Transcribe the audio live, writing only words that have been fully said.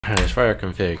Let's try our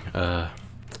config.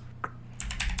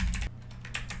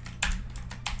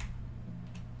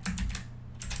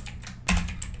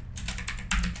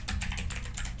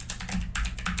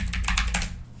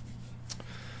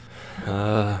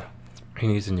 He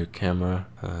needs a new camera.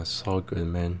 It's all good,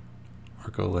 man.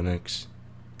 Arco Linux.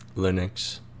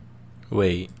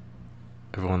 Wait,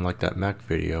 everyone liked that Mac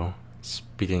video.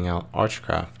 Speeding out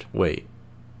Archcraft. Wait,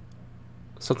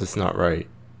 something's not right.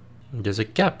 There's a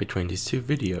gap between these two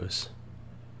videos.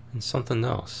 And something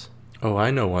else. Oh,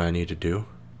 I know what I need to do.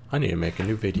 I need to make a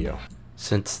new video.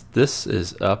 Since this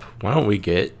is up, why don't we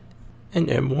get an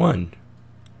M1?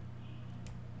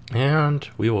 And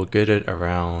we will get it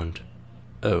around...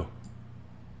 Oh.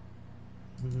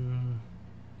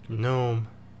 GNOME,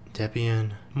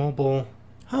 Debian, mobile.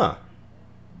 Huh.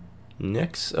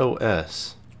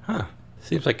 Nixos. Huh.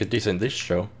 Seems like a decent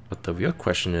distro. But the real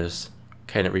question is,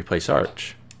 can it replace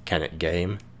Arch? Can it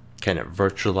game? Can it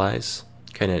virtualize?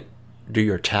 Can it do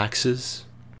your taxes?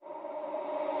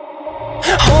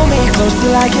 Hold me close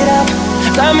till I get up.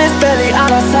 Time is barely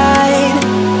on our side.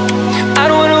 I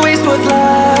don't wanna waste what's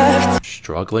left.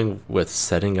 Struggling with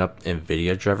setting up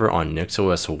NVIDIA driver on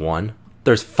Nixos 1?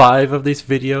 There's 5 of these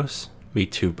videos? Me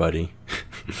too, buddy.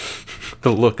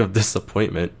 The look of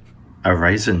disappointment. A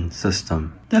Ryzen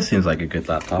system. That seems like a good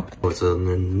laptop. What's a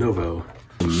Lenovo?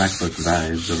 MacBook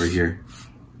vibes over here.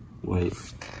 Wait.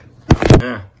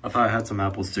 Yeah, I thought I had some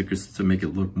Apple stickers to make it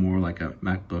look more like a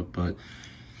MacBook, but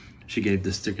she gave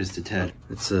the stickers to Ted.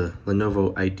 It's a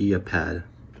Lenovo IdeaPad.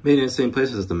 Made in the same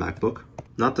place as the MacBook.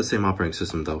 Not the same operating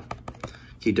system though.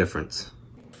 Key difference.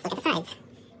 Look at the sides.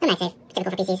 Not MagSafe.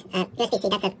 Typical for PCs. USB-C,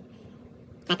 that's a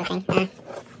MacBook thing.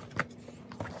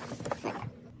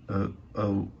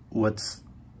 What's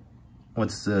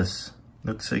this?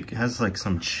 Looks like it has like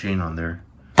some chain on there.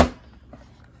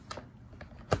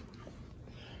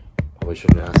 Probably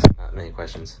shouldn't ask that many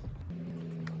questions.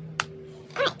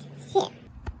 Alright, so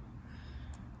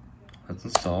Let's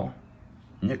install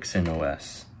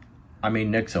Nixos.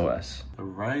 Nixos. The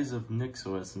rise of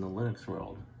Nixos in the Linux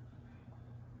world.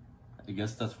 I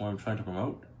guess that's what I'm trying to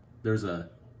promote. There's a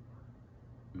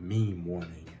meme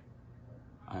warning.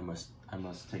 I must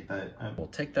take that. I will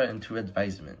take that into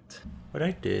advisement. What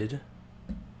I did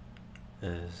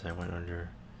is I went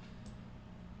under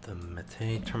the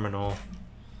Mate terminal.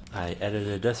 I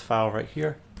edited this file right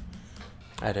here.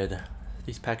 Added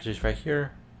these packages right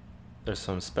here. There's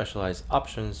some specialized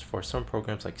options for some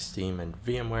programs like Steam and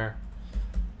VMware.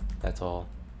 That's all.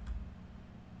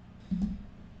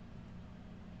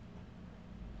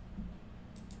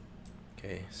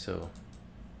 Okay, so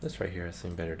this right here has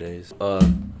seen better days.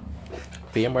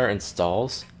 VMware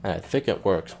installs, and I think it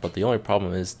works, but the only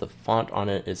problem is the font on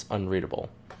it is unreadable.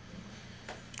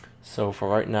 So for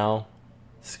right now,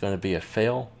 it's going to be a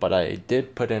fail, but I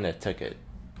did put in a ticket.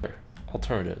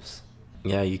 Alternatives.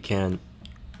 Yeah, you can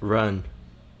run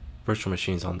virtual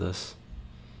machines on this.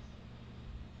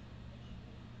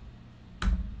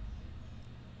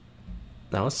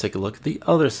 Now let's take a look at the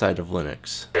other side of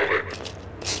Linux.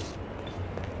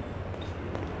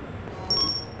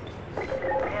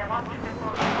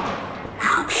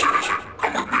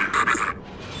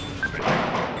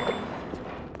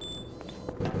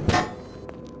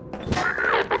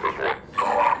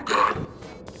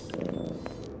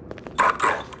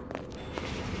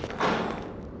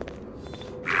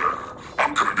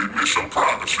 Some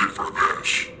privacy for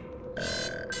this.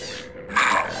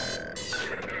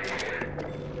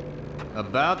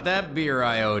 About that beer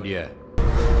I owed you.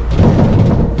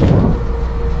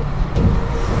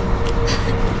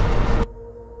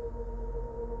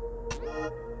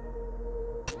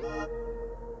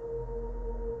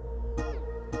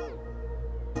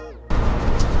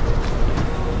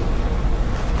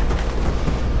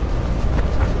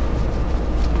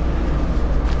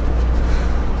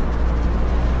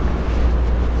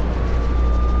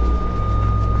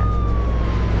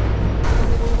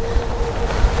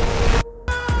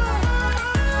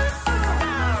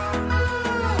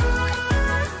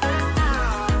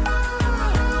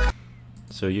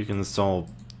 So you can install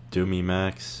Doomy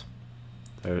Max,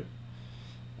 and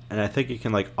I think you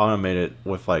can like automate it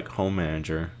with like Home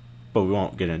Manager, but we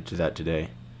won't get into that today.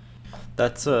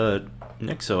 That's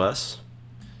Nixos.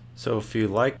 So if you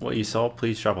like what you saw,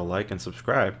 please drop a like and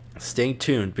subscribe. Stay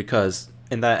tuned because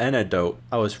in that anecdote,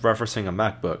 I was referencing a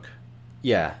MacBook.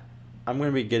 Yeah, I'm going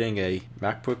to be getting a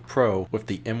MacBook Pro with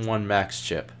the M1 Max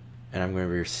chip, and I'm going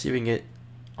to be receiving it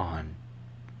on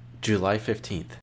July 15th.